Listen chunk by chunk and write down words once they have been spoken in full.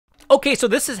Okay, so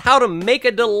this is how to make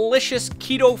a delicious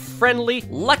keto-friendly,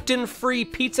 lectin-free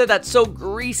pizza that's so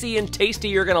greasy and tasty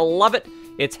you're gonna love it.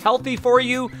 It's healthy for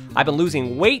you. I've been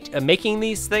losing weight making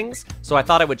these things, so I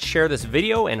thought I would share this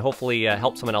video and hopefully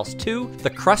help someone else too. The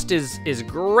crust is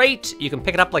great. You can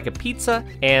pick it up like a pizza,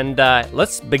 and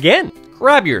let's begin.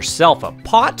 Grab yourself a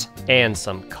pot and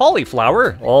some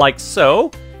cauliflower, like so.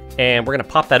 And we're gonna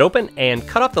pop that open and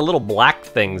cut off the little black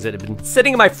things that have been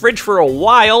sitting in my fridge for a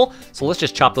while. So let's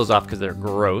just chop those off because they're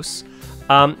gross.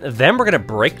 Then we're gonna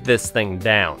break this thing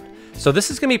down. So this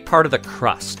is gonna be part of the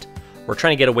crust. We're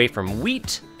trying to get away from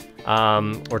wheat.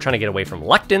 We're trying to get away from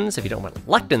lectins. If you don't know what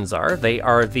lectins are,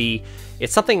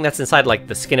 it's something that's inside like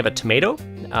the skin of a tomato.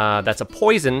 That's a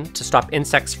poison to stop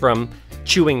insects from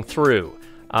chewing through.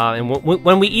 And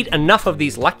when we eat enough of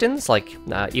these lectins, like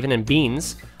even in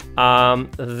beans,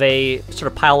 they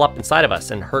sort of pile up inside of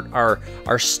us and hurt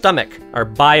our stomach, our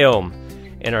biome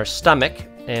in our stomach,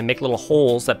 and make little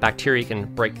holes that bacteria can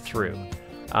break through.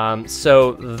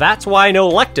 So that's why I know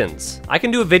lectins. I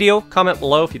can do a video, comment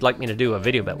below if you'd like me to do a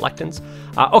video about lectins.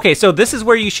 Okay, so this is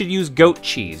where you should use goat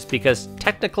cheese, because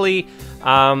technically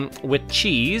with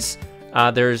cheese,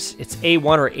 it's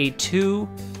A1 or A2.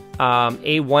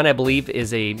 A1, I believe,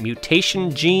 is a mutation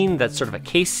gene that's sort of a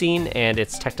casein, and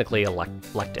it's technically a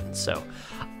lectin. So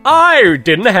I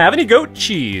didn't have any goat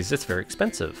cheese. It's very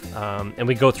expensive, and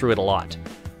we go through it a lot.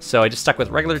 So I just stuck with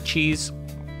regular cheese,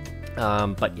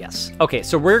 but yes. Okay,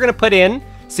 so we're gonna put in,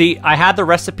 see, I had the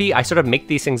recipe. I sort of make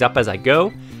these things up as I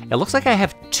go. It looks like I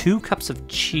have 2 cups of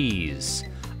cheese.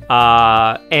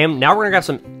 And now we're gonna grab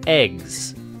some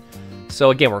eggs. So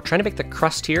again, we're trying to make the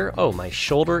crust here. Oh, my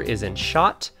shoulder is in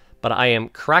shot. But I am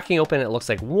cracking open, it looks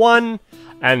like 1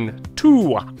 and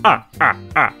 2.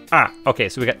 Okay,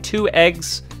 so we got 2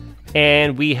 eggs,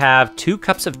 and we have 2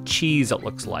 cups of cheese, it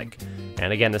looks like.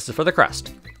 And again, this is for the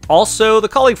crust. Also, the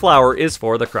cauliflower is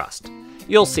for the crust.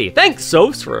 You'll see. Thanks,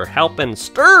 Sos, for helping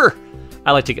stir.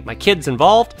 I like to get my kids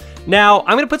involved. Now,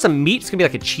 I'm gonna put some meat. It's gonna be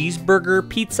like a cheeseburger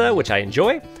pizza, which I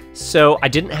enjoy. So I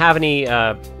didn't have any,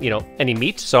 any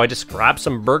meat, so I just grabbed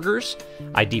some burgers.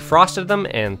 I defrosted them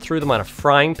and threw them on a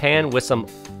frying pan with some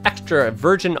extra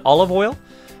virgin olive oil.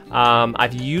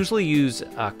 I've usually used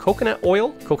coconut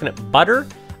oil, coconut butter,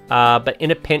 but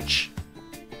in a pinch,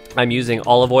 I'm using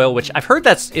olive oil, which I've heard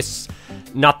it's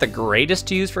not the greatest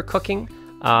to use for cooking.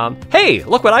 Hey,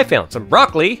 look what I found, some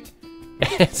broccoli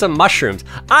and some mushrooms.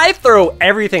 I throw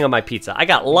everything on my pizza. I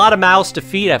got a lot of mouths to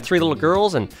feed. I have 3 little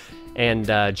girls and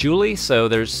Julie, so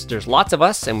there's lots of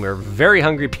us, and we're very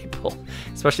hungry people,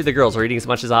 especially the girls are eating as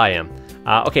much as I am.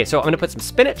 Okay, so I'm gonna put some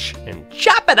spinach and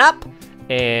chop it up,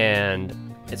 and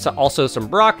it's also some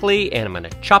broccoli, and I'm gonna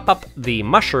chop up the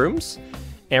mushrooms,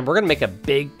 and we're gonna make a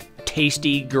big,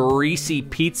 tasty, greasy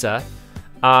pizza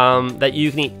that you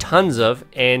can eat tons of,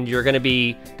 and you're gonna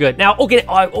be good. Now,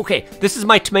 okay, this is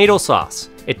my tomato sauce.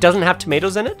 It doesn't have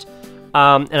tomatoes in it,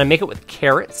 and I make it with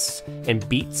carrots and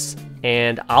beets.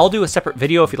 And I'll do a separate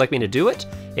video if you'd like me to do it.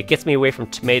 It gets me away from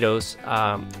tomatoes,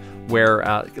 where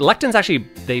lectins actually,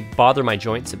 they bother my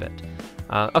joints a bit.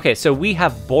 Okay, so we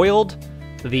have boiled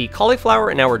the cauliflower,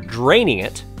 and now we're draining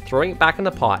it, throwing it back in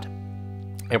the pot.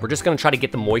 And we're just gonna try to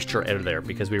get the moisture out of there,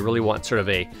 because we really want sort of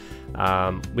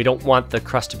we don't want the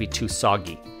crust to be too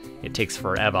soggy. It takes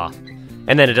forever.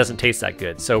 And then it doesn't taste that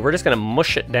good. So we're just gonna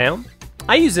mush it down.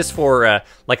 I use this for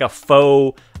like a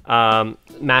faux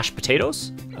mashed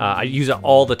potatoes. I use it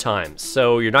all the time.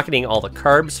 So you're not getting all the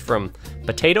carbs from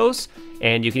potatoes,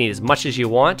 and you can eat as much as you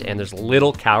want, and there's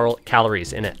little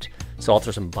calories in it. So I'll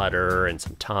throw some butter and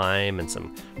some thyme and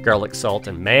some garlic salt,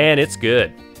 and man, it's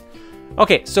good.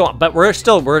 Okay, so, but we're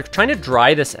trying to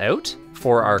dry this out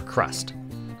for our crust.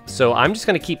 So I'm just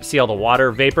gonna see all the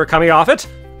water vapor coming off it?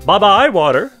 Bye-bye,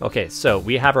 water. Okay, so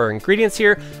we have our ingredients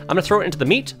here. I'm gonna throw it into the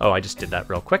meat. Oh, I just did that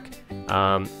real quick.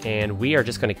 And we are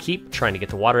just gonna keep trying to get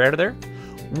the water out of there.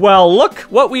 Well, look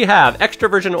what we have. Extra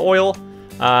virgin oil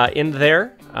in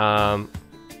there.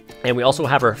 And we also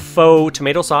have our faux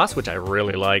tomato sauce, which I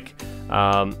really like.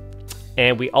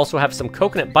 And we also have some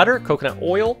coconut butter, coconut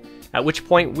oil, at which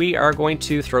point we are going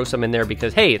to throw some in there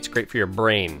because, hey, it's great for your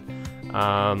brain.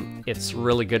 It's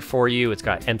really good for you. It's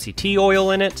got MCT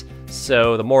oil in it,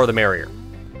 so the more the merrier.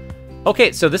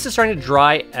 Okay, so this is starting to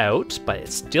dry out, but it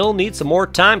still needs some more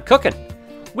time cooking.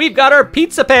 We've got our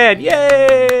pizza pan,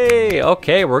 yay!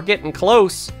 Okay, we're getting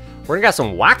close. We're gonna got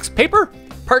some wax paper,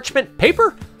 parchment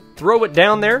paper, throw it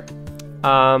down there.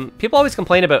 People always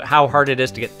complain about how hard it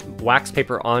is to get wax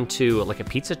paper onto like a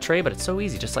pizza tray, but it's so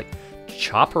easy. Just like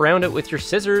chop around it with your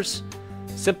scissors.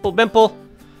 Simple bimple.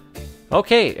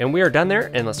 Okay, and we are done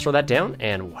there, and let's throw that down.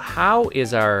 And how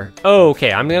is our... Oh,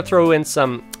 okay, I'm gonna throw in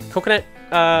some coconut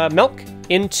milk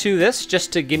into this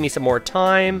just to give me some more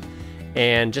time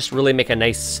and just really make a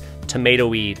nice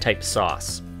tomatoey type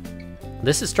sauce.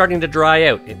 This is starting to dry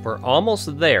out. We're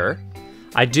almost there.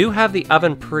 I do have the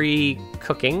oven preheating.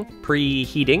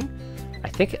 I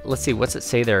think, let's see, what's it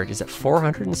say there? Is it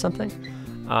 400 and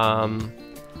something?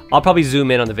 I'll probably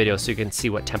zoom in on the video so you can see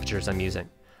what temperatures I'm using.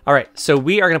 All right, so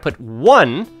we are gonna put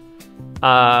 1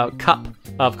 cup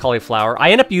of cauliflower.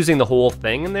 I end up using the whole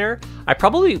thing in there. I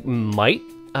probably might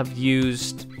have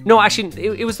used, no,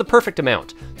 actually, it was the perfect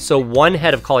amount. So 1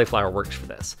 head of cauliflower works for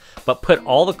this. But put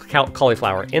all the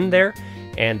cauliflower in there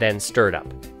and then stir it up.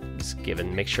 Just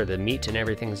make sure the meat and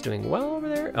everything's doing well over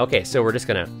there. Okay, so we're just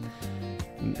gonna,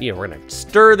 we're gonna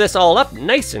stir this all up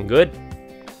nice and good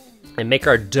and make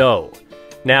our dough.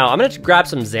 Now, I'm gonna grab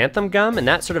some xanthan gum, and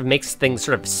that sort of makes things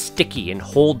sort of sticky and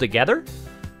hold together.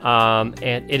 And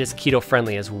it is keto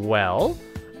friendly as well.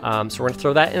 So we're gonna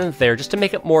throw that in there just to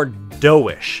make it more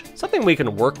doughish, something we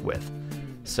can work with.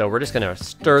 So we're just gonna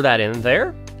stir that in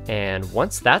there, and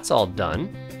once that's all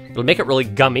done, it'll make it really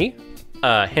gummy,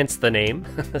 hence the name,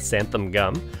 xanthan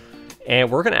gum.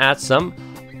 And we're gonna add some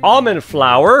almond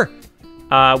flour,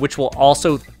 which will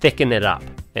also thicken it up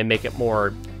and make it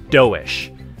more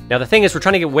doughish. Now the thing is, we're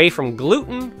trying to get away from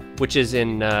gluten, which is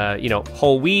in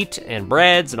whole wheat and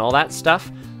breads and all that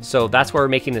stuff. So that's why we're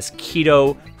making this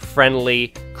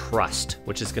keto-friendly crust,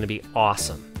 which is going to be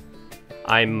awesome.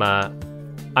 I'm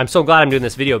so glad I'm doing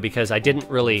this video because I didn't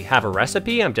really have a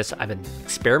recipe. I've been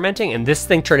experimenting, and this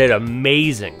thing turned out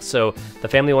amazing. So the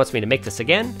family wants me to make this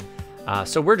again.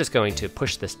 So we're just going to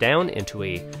push this down into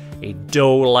a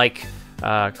dough-like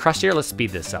crust here. Let's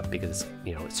speed this up because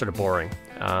it's sort of boring.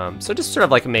 So just sort of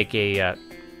like make a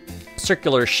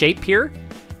circular shape here,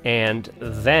 and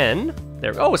then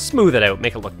smooth it out,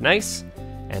 make it look nice.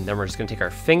 And then we're just gonna take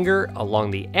our finger along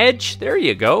the edge. There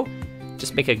you go.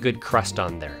 Just make a good crust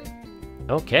on there.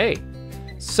 Okay,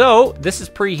 so this is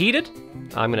preheated.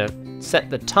 I'm gonna set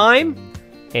the time,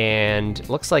 and it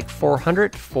looks like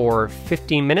 400 for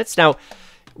 15 minutes. Now,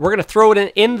 we're gonna throw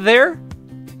it in there,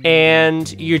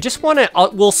 and you just wanna,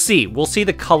 we'll see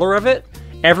the color of it.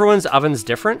 Everyone's oven's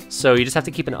different, so you just have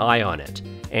to keep an eye on it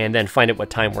and then find out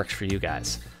what time works for you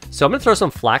guys. So I'm gonna throw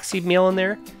some flaxseed meal in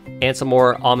there and some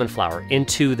more almond flour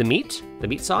into the meat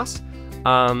sauce,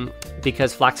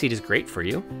 because flaxseed is great for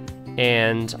you.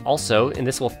 And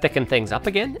this will thicken things up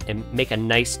again and make a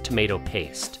nice tomato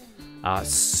paste.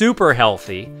 Super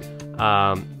healthy.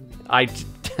 I'm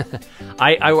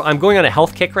going on a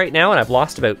health kick right now, and I've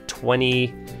lost about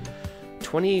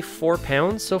 24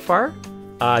 pounds so far.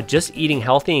 Just eating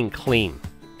healthy and clean.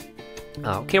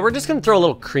 Okay, we're just gonna throw a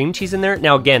little cream cheese in there.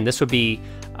 Now again, this would be,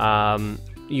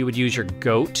 you would use your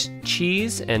goat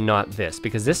cheese and not this,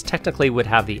 because this technically would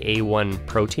have the A1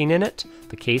 protein in it,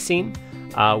 the casein,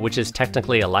 which is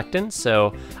technically a lectin,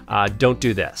 so don't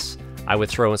do this. I would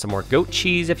throw in some more goat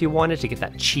cheese if you wanted to get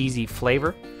that cheesy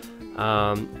flavor,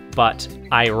 but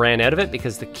I ran out of it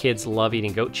because the kids love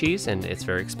eating goat cheese and it's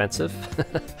very expensive,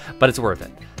 but it's worth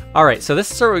it. All right, so this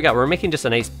is what we got. We're making just a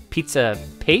nice pizza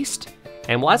paste,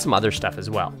 and we'll add some other stuff as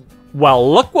well.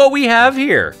 Well, look what we have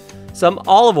here. Some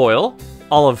olive oil,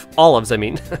 olives, I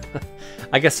mean.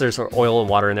 I guess there's oil and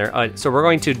water in there. So we're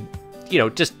going to,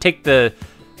 just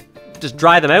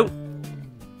dry them out,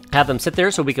 have them sit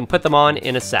there so we can put them on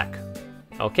in a sec.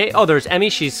 Okay, oh, there's Emmy,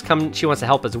 she wants to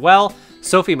help as well.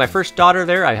 Sophie, my first daughter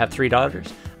there, I have 3 daughters,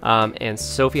 and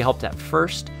Sophie helped at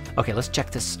first. Okay, let's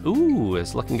check this. Ooh,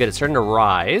 it's looking good. It's starting to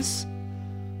rise.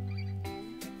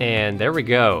 And there we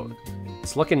go.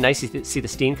 It's looking nice. You see the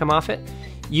steam come off it?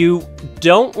 You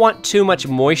don't want too much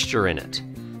moisture in it.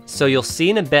 So you'll see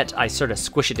in a bit, I sort of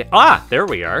squish it down. Ah, there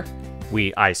we are.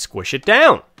 I squish it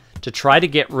down to try to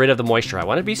get rid of the moisture. I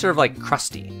want it to be sort of like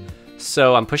crusty.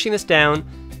 So I'm pushing this down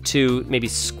to maybe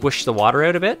squish the water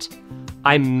out a bit.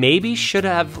 I maybe should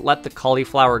have let the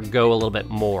cauliflower go a little bit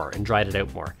more and dried it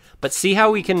out more. But see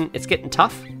how it's getting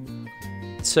tough?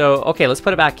 So, okay, let's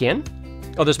put it back in.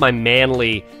 Oh, there's my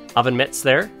manly oven mitts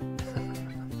there.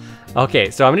 Okay,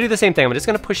 so I'm gonna do the same thing. I'm just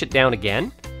gonna push it down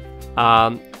again,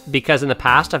 because in the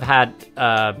past I've had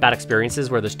bad experiences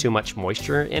where there's too much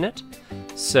moisture in it.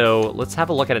 So let's have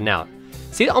a look at it now.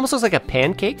 See, it almost looks like a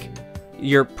pancake.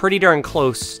 You're pretty darn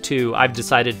close to, I've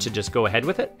decided to just go ahead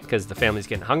with it because the family's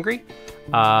getting hungry.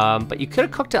 But you could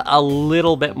have cooked it a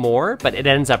little bit more, but it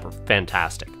ends up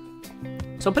fantastic.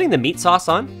 So I'm putting the meat sauce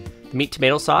on, the meat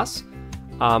tomato sauce.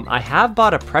 I have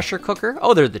bought a pressure cooker.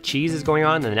 Oh, the cheese is going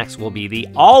on, and the next will be the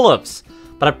olives.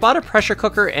 But I bought a pressure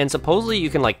cooker, and supposedly you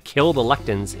can like kill the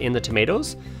lectins in the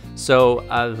tomatoes. So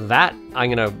that I'm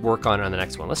gonna work on the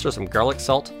next one. Let's throw some garlic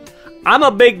salt. I'm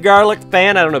a big garlic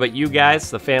fan. I don't know about you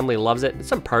guys. The family loves it. And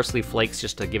some parsley flakes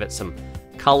just to give it some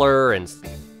color and,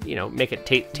 you know, make it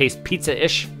taste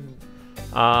pizza-ish.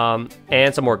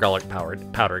 And some more garlic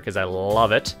powder because I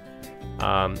love it.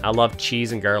 I love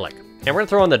cheese and garlic. And we're gonna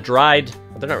throw in the dried,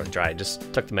 well, they're not really dried,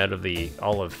 just took them out of the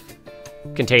olive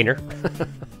container.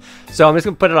 So I'm just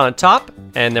gonna put it on top,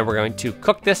 and then we're going to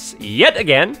cook this yet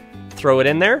again. Throw it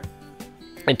in there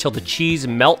until the cheese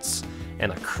melts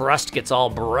and the crust gets all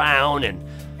brown and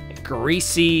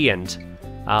greasy. And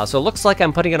so it looks like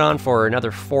I'm putting it on for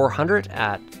another 400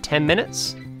 at 10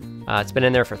 minutes. It's been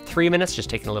in there for 3 minutes, just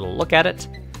taking a little look at it.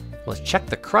 Let's check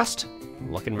the crust.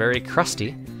 Looking very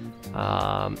crusty.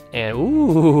 And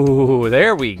ooh,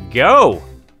 there we go.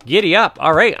 Giddy up.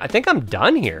 All right, I think I'm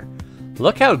done here.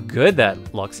 Look how good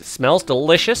that looks. It smells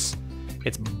delicious.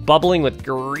 It's bubbling with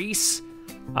grease.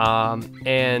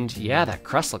 And yeah, that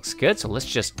crust looks good. So let's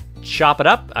just chop it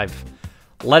up. I've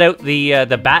let out the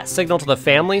bat signal to the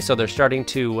family, so they're starting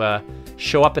to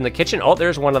show up in the kitchen. Oh,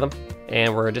 there's one of them.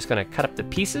 And we're just gonna cut up the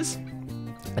pieces.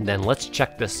 And then let's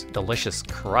check this delicious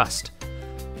crust.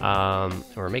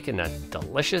 We're making a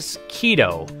delicious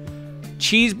keto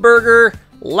cheeseburger,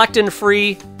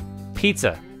 lectin-free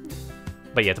pizza.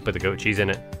 But you have to put the goat cheese in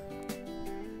it.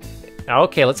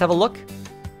 Okay, let's have a look.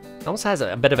 It almost has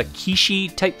a bit of a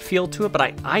quiche type feel to it,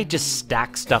 but I just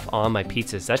stack stuff on my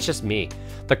pizzas. That's just me.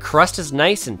 The crust is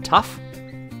nice and tough.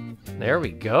 There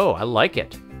we go. I like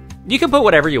it. You can put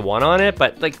whatever you want on it,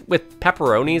 but like with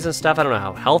pepperonis and stuff, I don't know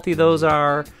how healthy those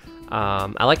are.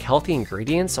 I like healthy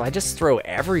ingredients, so I just throw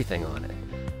everything on it.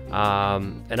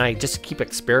 And I just keep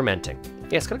experimenting.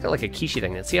 Yeah, it's kind of like a quiche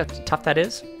thing. And see how tough that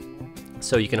is?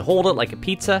 So you can hold it like a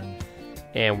pizza,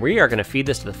 and we are gonna feed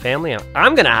this to the family.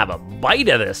 I'm gonna have a bite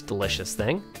of this delicious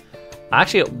thing. I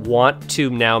actually want to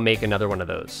now make another one of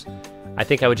those. I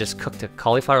think I would just cook the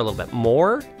cauliflower a little bit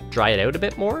more, dry it out a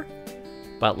bit more.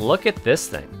 But look at this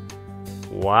thing.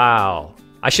 Wow.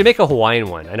 I should make a Hawaiian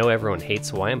one. I know everyone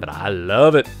hates Hawaiian, but I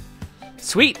love it.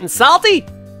 Sweet and salty.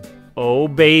 Oh,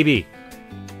 baby.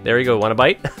 There you go. Want a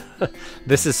bite?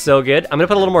 This is so good. I'm going to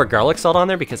put a little more garlic salt on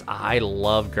there because I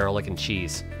love garlic and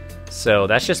cheese. So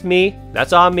that's just me.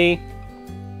 That's on me.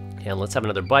 And let's have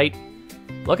another bite.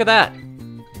 Look at that.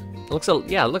 It looks,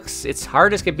 yeah, it looks, it's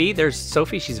hard as could be. There's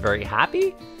Sophie. She's very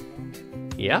happy.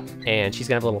 Yeah. And she's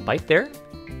going to have a little bite there.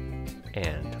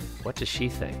 And what does she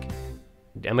think?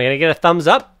 Am I going to get a thumbs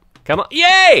up? Come on.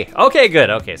 Yay! Okay, good.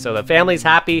 Okay, so the family's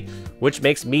happy, which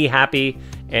makes me happy.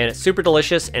 And it's super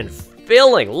delicious and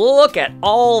filling. Look at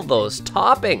all those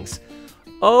toppings.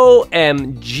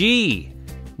 OMG.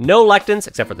 No lectins,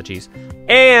 except for the cheese.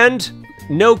 And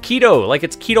no keto, like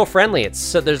it's keto friendly. It's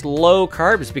so there's low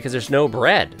carbs because there's no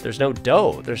bread. There's no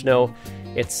dough. There's no,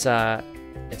 it's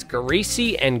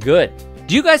greasy and good.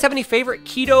 Do you guys have any favorite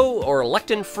keto or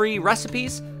lectin-free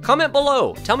recipes? Comment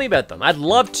below. Tell me about them. I'd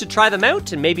love to try them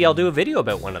out, and maybe I'll do a video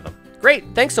about one of them. Great.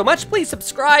 Thanks so much. Please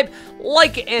subscribe,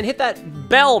 like, and hit that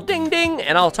bell. Ding, ding.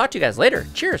 And I'll talk to you guys later.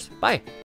 Cheers. Bye.